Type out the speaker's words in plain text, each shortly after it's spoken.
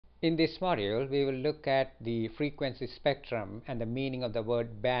In this module, we will look at the frequency spectrum and the meaning of the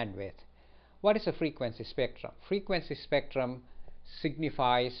word bandwidth. What is a frequency spectrum? Frequency spectrum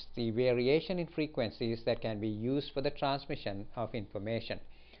signifies the variation in frequencies that can be used for the transmission of information.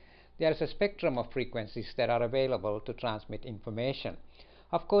 There is a spectrum of frequencies that are available to transmit information.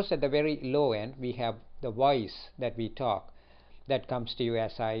 Of course, at the very low end, we have the voice that we talk, that comes to you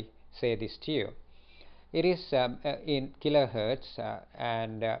as I say this to you. It is in kilohertz,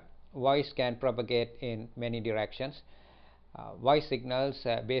 and voice can propagate in many directions. Voice signals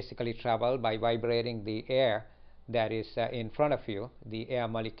basically travel by vibrating the air that is in front of you, the air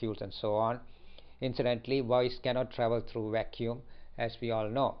molecules and so on. Incidentally, voice cannot travel through vacuum, as we all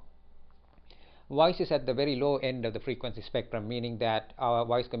know. Voice is at the very low end of the frequency spectrum, meaning that our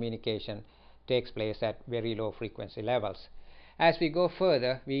voice communication takes place at very low frequency levels. As we go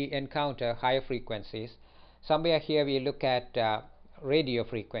further, we encounter higher frequencies. Somewhere here we look at radio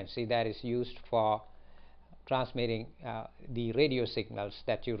frequency, that is used for transmitting the radio signals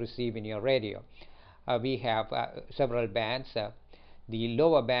that you receive in your radio. We have several bands. The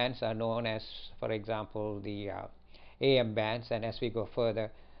lower bands are known as, for example, the AM bands, and as we go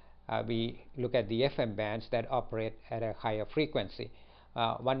further, we look at the FM bands that operate at a higher frequency.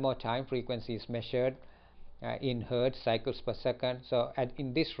 One more time, frequency is measured in hertz, cycles per second. So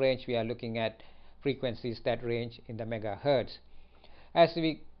in this range, we are looking at frequencies that range in the megahertz. As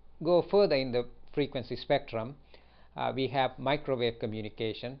we go further in the frequency spectrum, we have microwave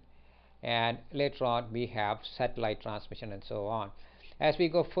communication, and later on we have satellite transmission and so on. As we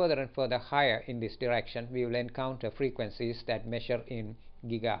go further and further higher in this direction, we will encounter frequencies that measure in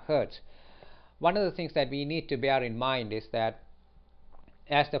gigahertz. One of the things that we need to bear in mind is that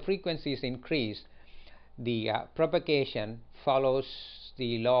as the frequencies increase, the propagation follows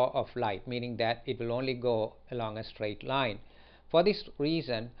the law of light, meaning that it will only go along a straight line. For this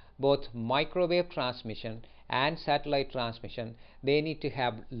reason, both microwave transmission and satellite transmission, they need to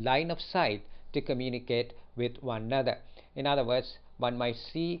have line of sight to communicate with one another. In other words, one might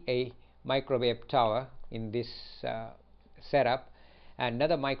see a microwave tower in this setup and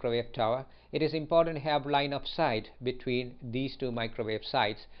another microwave tower. It is important to have line of sight between these two microwave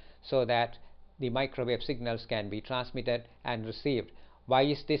sites so that the microwave signals can be transmitted and received. Why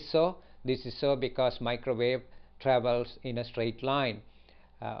is this so? This is so because microwave travels in a straight line.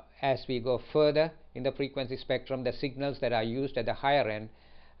 As we go further in the frequency spectrum, the signals that are used at the higher end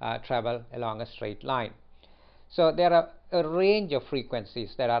travel along a straight line. So there are a range of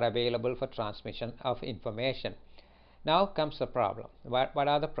frequencies that are available for transmission of information. Now comes the problem. What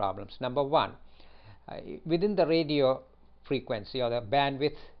are the problems? Number one, within the radio frequency or the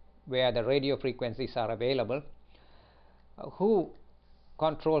bandwidth where the radio frequencies are available, who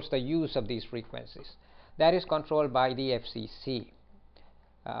controls the use of these frequencies? That is controlled by the FCC,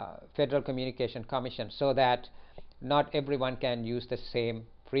 Federal Communication Commission, so that not everyone can use the same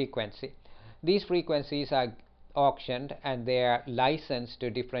frequency. These frequencies are auctioned and they are licensed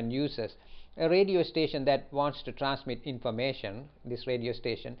to different users. A radio station that wants to transmit information, this radio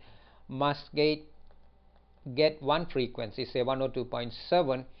station must get one frequency, say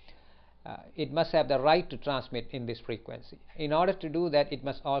 102.7. It must have the right to transmit in this frequency. In order to do that, it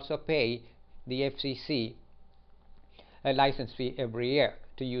must also pay the FCC a license fee every year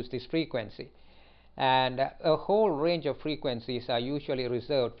to use this frequency. And a whole range of frequencies are usually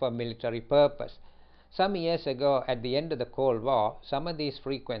reserved for military purpose. Some years ago, at the end of the Cold War, some of these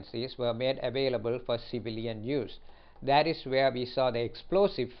frequencies were made available for civilian use. That is where we saw the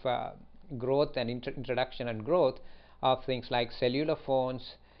explosive growth and introduction and growth of things like cellular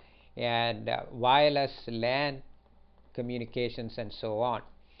phones and wireless LAN communications and so on.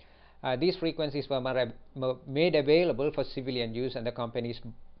 These frequencies were made available for civilian use, and the companies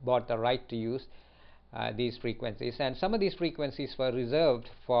bought the right to use these frequencies. And some of these frequencies were reserved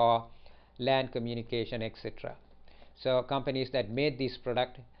for LAN communication, etc. So companies that made this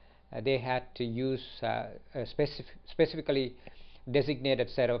product, they had to use a specifically designated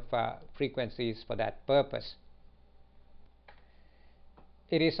set of frequencies for that purpose.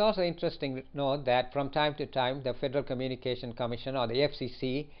 It is also interesting to note that from time to time the Federal Communication Commission or the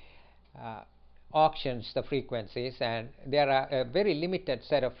FCC auctions the frequencies, and there are a very limited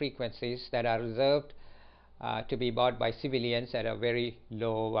set of frequencies that are reserved to be bought by civilians at a very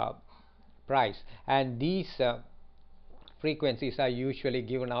low price, and these frequencies are usually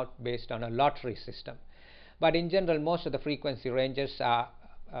given out based on a lottery system. But in general, most of the frequency ranges are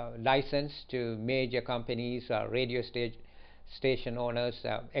licensed to major companies, radio station owners,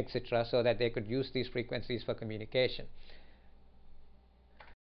 etc., so that they could use these frequencies for communication.